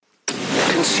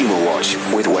Consumer Watch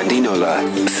with Wendy Knowler,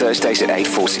 Thursdays at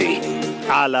 8:40.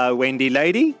 Hello, Wendy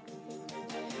lady.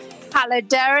 Hello,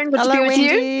 Darren. Good Hello, to be with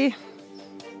Wendy. you.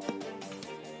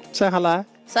 Say hello.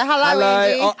 So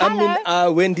hello,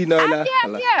 Wendy. Wendy Knowler.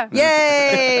 Yeah.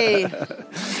 Yay!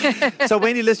 So,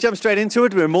 Wendy, let's jump straight into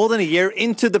it. We're more than a year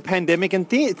into the pandemic, and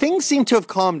things seem to have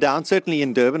calmed down, certainly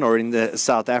in Durban or in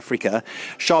South Africa.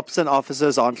 Shops and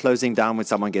offices aren't closing down when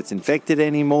someone gets infected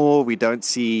anymore. We don't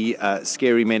see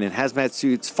scary men in hazmat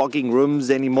suits fogging rooms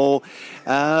anymore.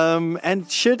 And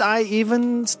should I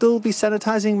even still be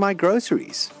sanitizing my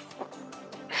groceries?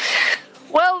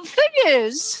 Well, the thing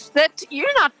is that you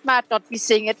might not be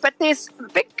seeing it, but there's a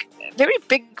very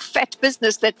big fat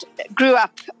business that grew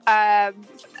up, that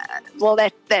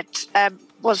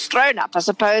was thrown up, I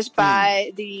suppose,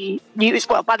 by the news,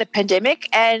 by the pandemic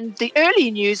and the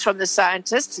early news from the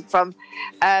scientists and from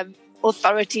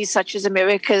authorities such as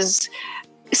America's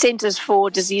Centers for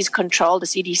Disease Control, the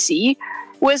CDC,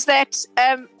 was that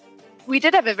we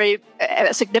did have a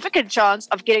significant chance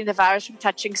of getting the virus from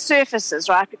touching surfaces,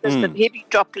 right? Because the heavy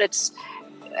droplets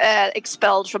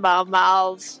expelled from our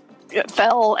mouths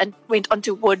fell and went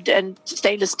onto wood and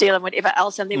stainless steel and whatever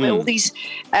else. And there were all these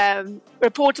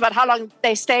reports about how long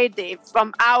they stayed there,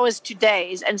 from hours to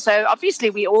days. And so obviously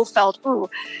we all felt, ooh.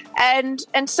 And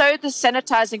so the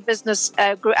sanitizing business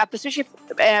grew up, especially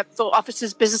for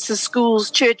offices, businesses,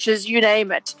 schools, churches, you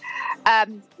name it,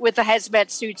 with the hazmat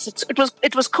suits.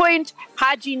 It was coined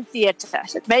hygiene theatre.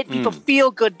 It made people feel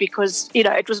good because,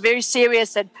 it was very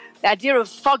serious, and the idea of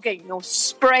fogging or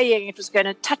spraying, it was going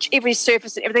to touch every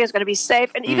surface and everything was going to be safe.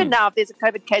 And even now, if there's a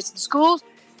COVID case in schools,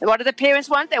 what do the parents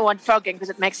want? They want fogging because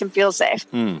it makes them feel safe.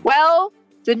 Well,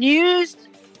 the news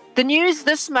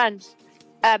this month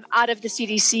out of the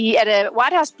CDC at a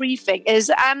White House briefing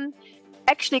is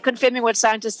actually confirming what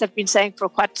scientists have been saying for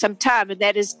quite some time, and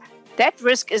that is that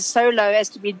risk is so low as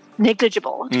to be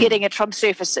negligible, getting it from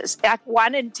surfaces, like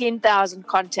 1 in 10,000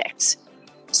 contacts.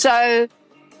 So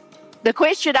the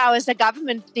question now is our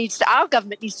government needs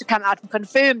to come out and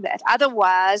confirm that.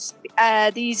 Otherwise,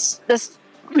 this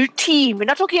routine, we're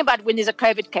not talking about when there's a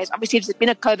COVID case. Obviously, if there's been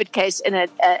a COVID case in an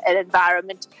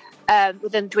environment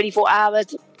within 24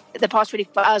 hours, the past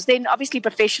 24 hours, then obviously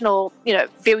professional,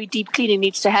 very deep cleaning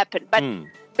needs to happen. But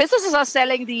businesses are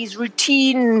selling these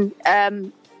routine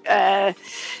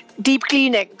deep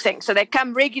cleaning things. So they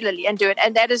come regularly and do it.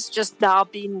 And that has just now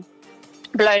been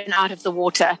blown out of the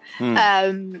water.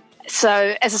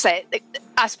 So, as I say,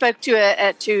 I spoke to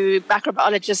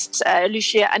microbiologist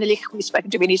Lucia Annelich, who we've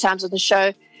spoken to many times on the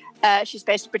show. She's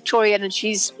based in Pretoria, and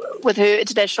she's, with her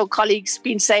international colleagues,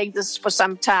 been saying this for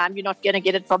some time. You're not going to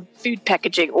get it from food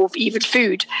packaging or even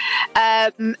food.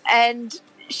 And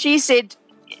she said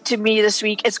to me this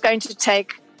week, it's going to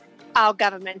take our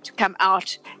government to come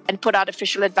out and put out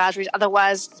official advisories.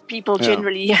 Otherwise, people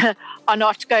generally are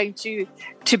not going to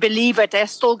believe it. They're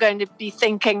still going to be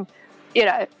thinking,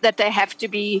 that they have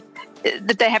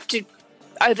to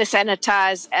over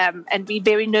sanitize and be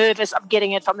very nervous of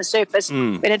getting it from the surface.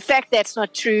 But in fact, that's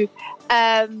not true.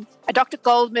 Dr.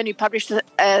 Goldman, who published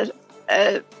an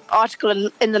article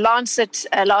in the Lancet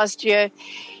last year,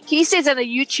 he says in a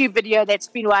YouTube video that's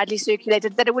been widely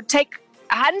circulated that it would take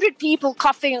 100 people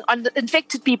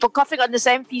infected people coughing on the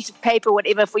same piece of paper,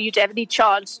 whatever, for you to have any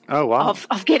chance of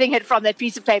getting it from that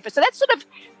piece of paper. So that sort of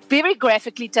very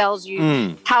graphically tells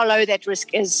you how low that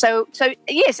risk is. So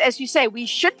yes, as you say, we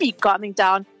should be calming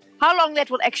down. How long that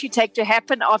will actually take to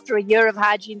happen after a year of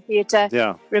hygiene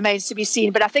theatre remains to be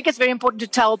seen. But I think it's very important to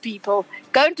tell people,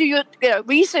 go and do your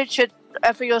research it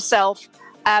for yourself.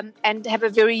 And have a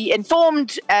very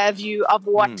informed view of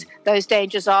what those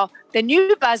dangers are. The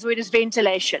new buzzword is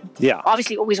ventilation. Yeah.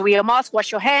 Obviously, always wear a mask,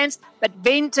 wash your hands, but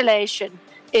ventilation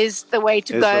is the way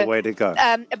to go. The way to go.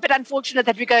 A bit unfortunate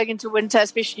that we're going into winter,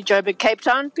 especially Joburg, Cape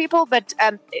Town people, but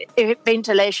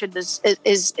ventilation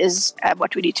is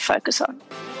what we need to focus on.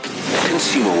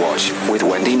 Consumer Watch with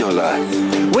Wendy Knowler.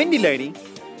 Wendy lady.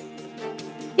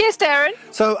 Yes, Darren.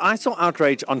 So I saw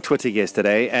outrage on Twitter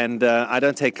yesterday, and I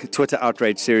don't take Twitter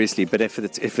outrage seriously, but if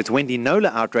it's Wendy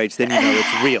Knowler outrage, then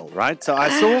it's real, right? So I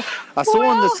saw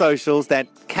on the socials that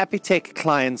Capitec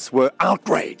clients were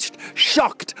outraged,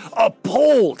 shocked,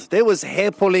 appalled. There was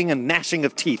hair pulling and gnashing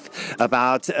of teeth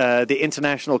about the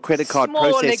international credit card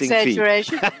processing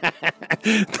exaggeration. fee.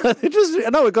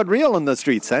 It got real on the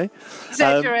streets, eh?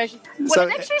 Exaggeration. It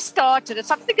actually started. It's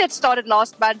something that started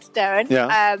last month, Darren.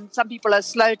 Yeah. Some people are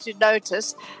slow to notice.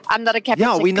 I'm not a Capitec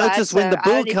Yeah, we client, notice when the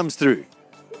bill comes through.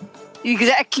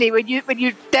 Exactly, when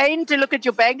you deign to look at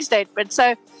your bank statement.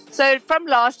 So from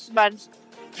last month,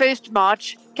 1st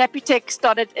March, Capitec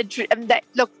started.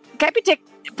 Capitec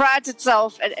prides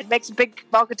itself and it makes a big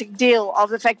marketing deal of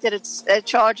the fact that it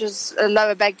charges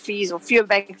lower bank fees or fewer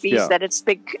bank fees than its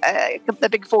the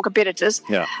big four competitors.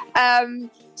 Yeah.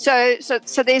 So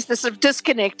there's this sort of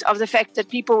disconnect of the fact that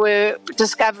people were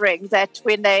discovering that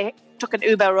when they took an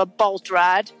Uber or a Bolt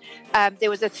ride, there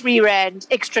was a R3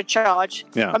 extra charge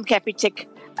from Capitec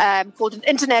called an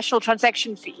international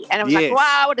transaction fee. And I was like,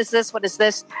 wow, what is this? What is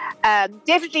this?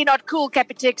 Definitely not cool,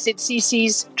 Capitec, said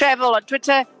CC's Travel on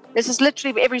Twitter. This is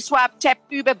literally every swipe, tap,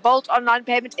 Uber, Bolt, online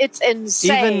payment. It's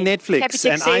insane. Even Netflix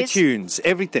Capitec and says, iTunes,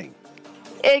 everything.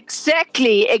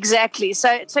 Exactly. So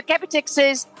Capitec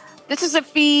says this is a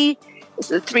fee,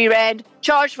 this is a R3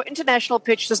 charge for international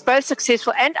purchases, both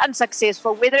successful and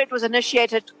unsuccessful, whether it was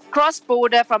initiated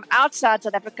cross-border from outside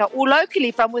South Africa or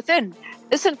locally from within.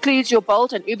 This includes your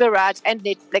Bolt and Uber rides and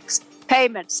Netflix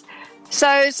payments.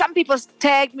 So some people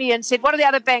tagged me and said, what are the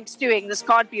other banks doing? This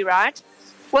can't be right.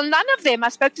 Well, none of them. I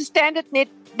spoke to Standard,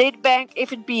 Nedbank,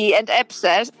 FNB, and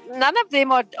Absa. None of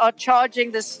them are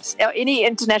charging this any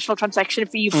international transaction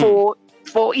fee for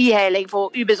e-hailing, for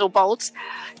Ubers or Bolts.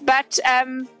 But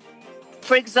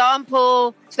for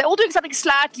example, so they're all doing something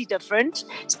slightly different.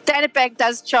 Standard Bank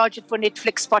does charge it for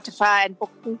Netflix, Spotify, and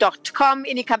Booking.com,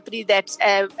 any company that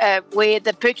where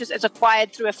the purchase is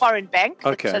acquired through a foreign bank.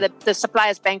 Okay. So the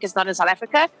supplier's bank is not in South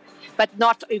Africa, but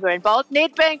not Uber and Bolt.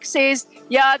 Nedbank says,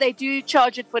 yeah, they do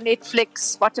charge it for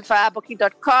Netflix, Spotify,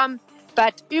 Booking.com,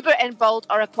 but Uber and Bolt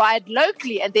are acquired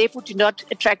locally and therefore do not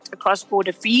attract a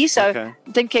cross-border fee. So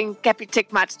I'm thinking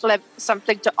Capitec might still have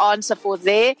something to answer for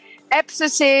there. Absa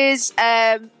says,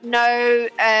 no,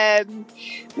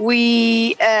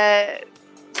 we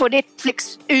for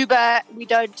Netflix, Uber, we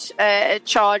don't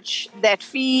charge that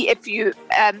fee if you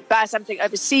buy something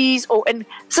overseas. And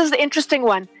this is the interesting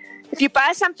one. If you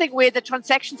buy something where the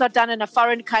transactions are done in a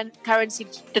foreign currency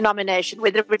denomination,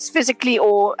 whether it's physically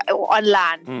or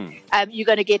online, you're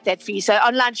going to get that fee. So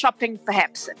online shopping,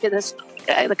 perhaps, if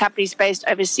the company's based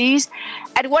overseas.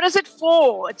 And what is it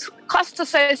for? It's costs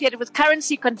associated with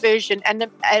currency conversion, and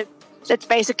that's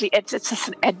basically it. It's just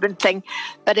an admin thing,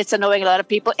 but it's annoying a lot of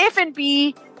people.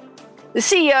 FNB, the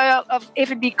CEO of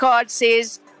FNB Card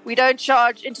says, we don't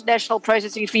charge international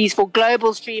processing fees for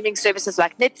global streaming services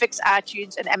like Netflix,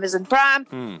 iTunes, and Amazon Prime,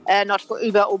 not for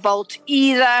Uber or Bolt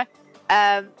either.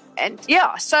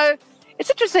 So it's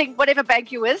interesting, whatever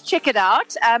bank you're with, check it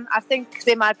out. I think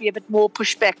there might be a bit more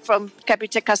pushback from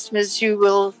Capitec customers who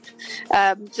will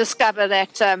discover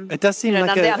that. It does seem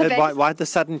like why the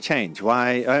sudden change?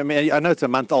 Why? I mean, I know it's a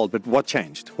month old, but what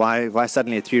changed? Why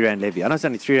suddenly a R3 levy? I know it's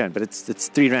only R3, but it's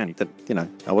R3 that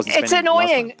I wasn't. It's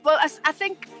annoying. Well, I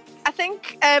think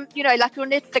like your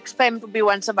Netflix payment will be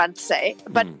once a month, say,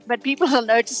 but people are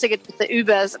noticing it with the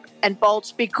Ubers and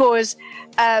Bolts because,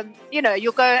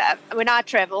 you'll go, when I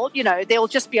travel, there'll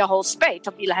just be a whole spate.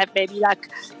 You'll have maybe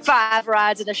like 5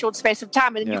 rides in a short space of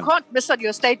time, and you can't miss on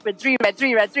your statement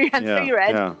R3.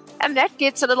 Yeah. And that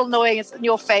gets a little annoying. It's in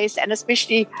your face, and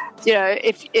especially,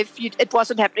 if it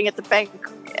wasn't happening at the bank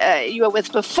you were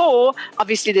with before,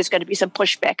 obviously there's going to be some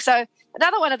pushback. So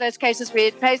another one of those cases where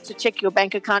it pays to check your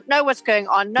bank account, know what's going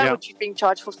on, know what you're being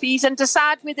charged for fees, and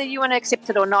decide whether you want to accept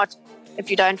it or not. If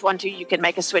you don't want to, you can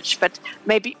make a switch. But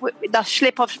maybe the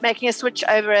schlep of making a switch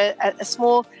over a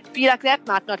small fee like that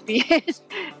might not be it.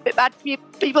 But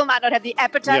people might not have the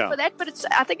appetite for that. But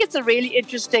I think it's a really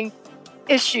interesting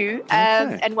issue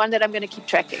and one that I'm going to keep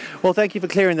tracking. Well, thank you for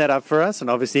clearing that up for us. And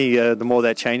obviously, the more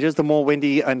that changes, the more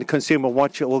Wendy and Consumer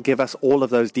Watch will give us all of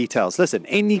those details. Listen,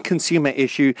 any consumer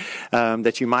issue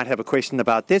that you might have a question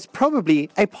about, there's probably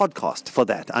a podcast for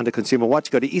that under Consumer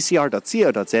Watch. Go to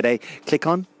ecr.co.za, click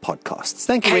on podcasts.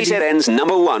 Thank you, Wendy. KZN's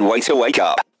 #1 way to wake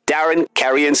up. Darren,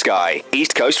 Kerry and Sky,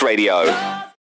 East Coast Radio.